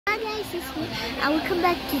guys, it's me. I will come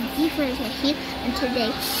back to different here, and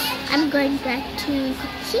today I'm going back to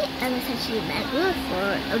Kochi. I was actually in Bangalore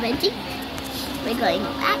for a wedding. We're going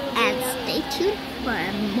back and stay tuned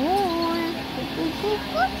for more.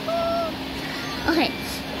 Okay,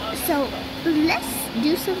 so let's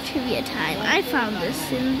do some trivia time. I found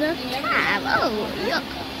this in the cab. Oh, yuck.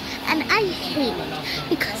 And I hate it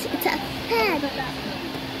because it's a bad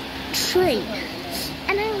train.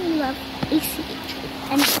 And I only love AC.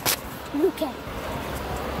 And look at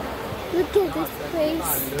this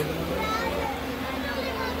place.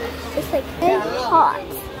 It's like very hot.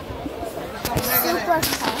 Super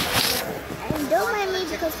hot. And don't mind me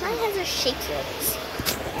because my hands are shaky.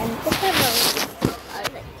 And the camera are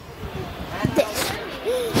like this.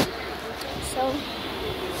 So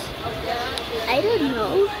I don't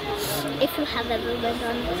know if you have ever been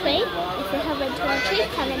on a train. If you have been to a train,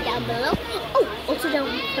 comment down below. Oh, also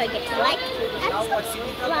don't forget to like and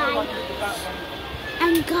subscribe.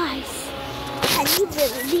 And guys, can you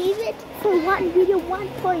believe it? For one video,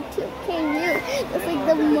 1.2k views. That's like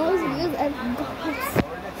the most views I've got.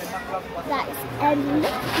 Guys, and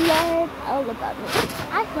learn all about me.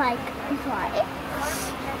 I like drive,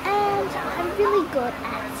 and I'm really good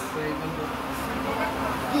at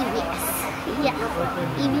EVS. Yeah,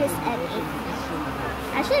 EVS and English.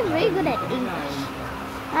 Actually, I'm very good at English,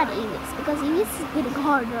 not EVS, because EVS is getting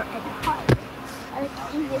harder and harder. I like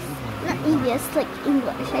EVS, not EVS, like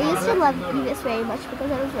English. I used to love EVS very much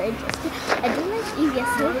because I was very interested. I do like EVS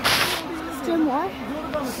still more,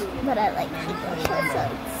 but I like English also.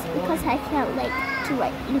 It's because I can't like to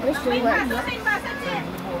write English the words.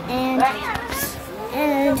 And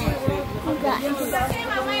guys,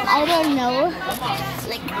 I don't know,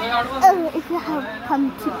 like, if you have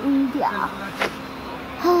come to India.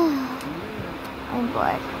 I'm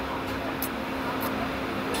bored.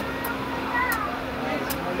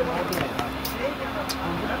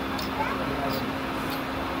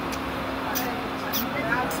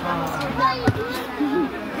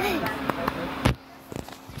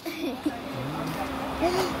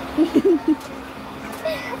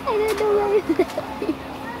 I don't know why I'm laughing.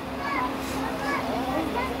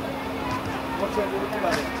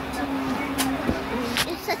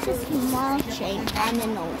 It's such a small train and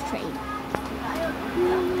an old train.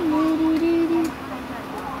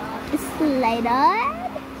 It's lighter,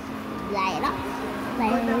 lighter,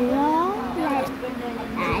 lighter,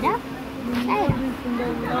 lighter,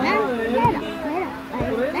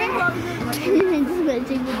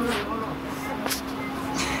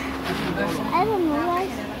 I don't know why.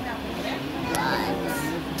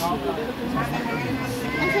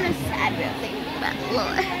 I'm kind of sad really about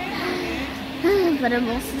Bangalore. But I'm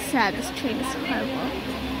also sad this train is horrible.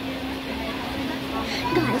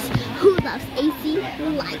 Guys, who loves AC?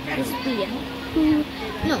 Like this video.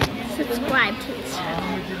 Subscribe to this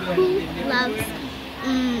channel. Who loves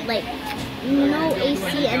like no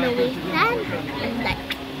AC and only fan? Like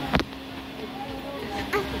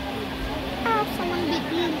someone bit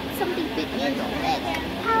me, something bit me in the leg.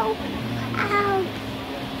 Ow, ow,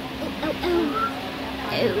 ow,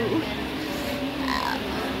 ow.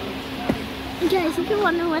 Guys, if you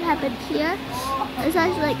wonder what happened here, it's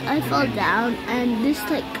actually like I fell down and this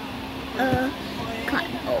like got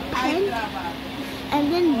open,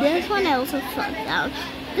 and then this one I also fell down.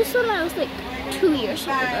 This one I was like 2 years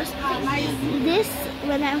old or something. This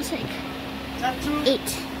when I was like 8,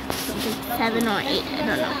 something 7 or 8, I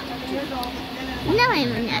don't know. Now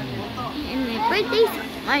I'm at, and my birthday's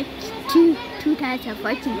March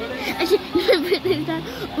 2014. Actually, my birthday's not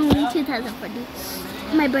only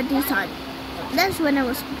 2014. My birthday's on. That's when I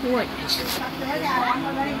was born.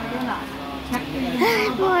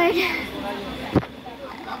 I'm bored.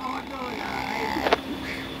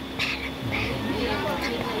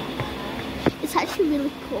 It's actually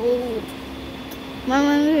really cold. My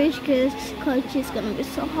mom wish because Kochi is gonna be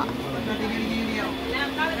so hot.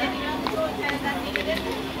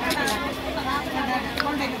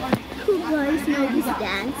 Who guys know this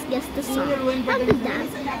dance? Guess the song. Not the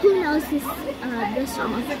dance. Who knows this the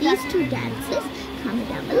song of these two dances? Comment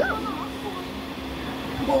down below.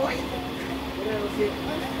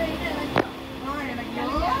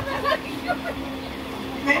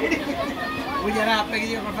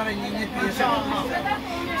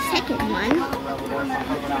 Second one.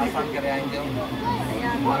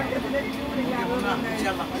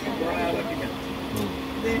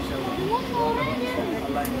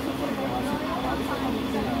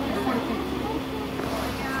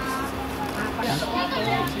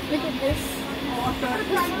 Look at this.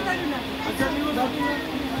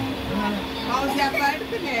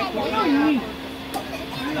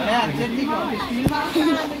 I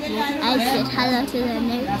said hello to the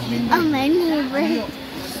neighbor. Oh, my neighbor.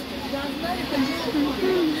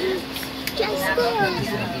 Just go.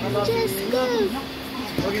 Just go.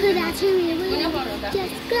 To that river.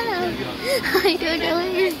 Just go. I don't know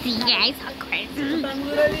what to see, guys. How crazy. I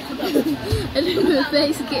don't know if I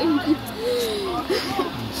scared you.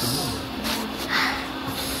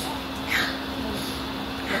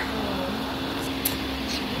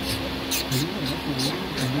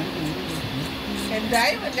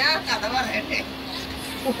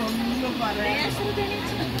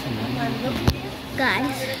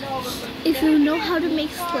 Guys, if you know how to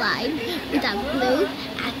make slime without glue,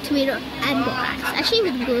 activator, and borax, actually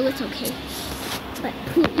with glue it's okay, but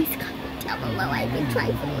please comment down below. I've been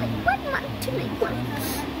trying for like 1 month to make one,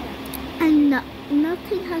 and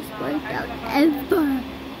nothing has worked out ever.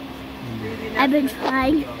 I've been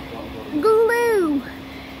trying glue.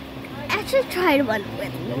 I actually tried one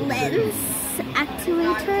with lens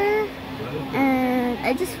activator, and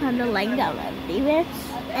I just found a line down everywhere,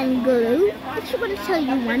 and glue. I actually want to tell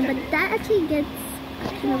you one, but that actually gets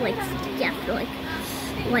kind of like sticky after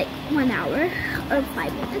like 1 hour or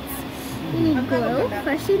 5 minutes. You need glue.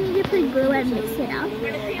 First you need to put glue and mix it up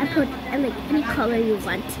and put like any color you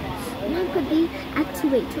want. And then put the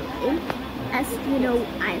activator in, as you know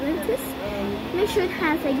island is. Make sure it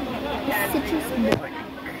has like a citrus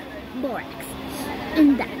borax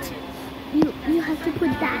in that. You have to put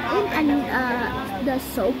that in, and the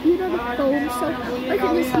soap, you know, the foam soap, or you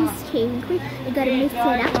can just use shaving cream. You gotta mix it up,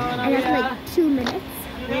 and that's like 2 minutes.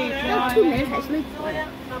 Not 2 minutes, actually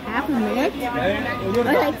half a minute, or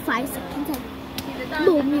like 5 seconds, and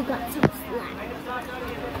boom, you got some slime.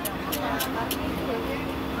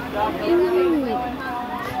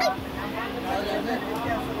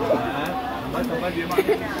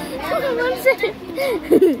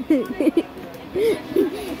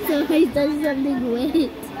 Somebody does something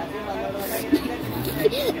weird.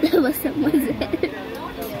 That was someone's head.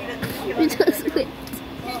 It was weird.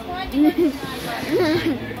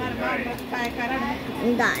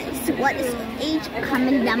 Guys, what is your age?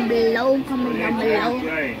 Comment down below. Comment down below.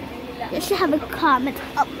 You should have a comment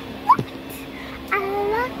of what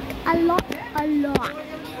I like a lot.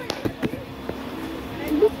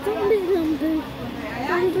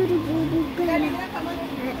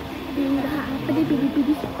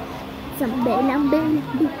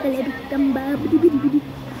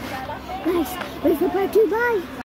 Guys, where's the part 2? Bye.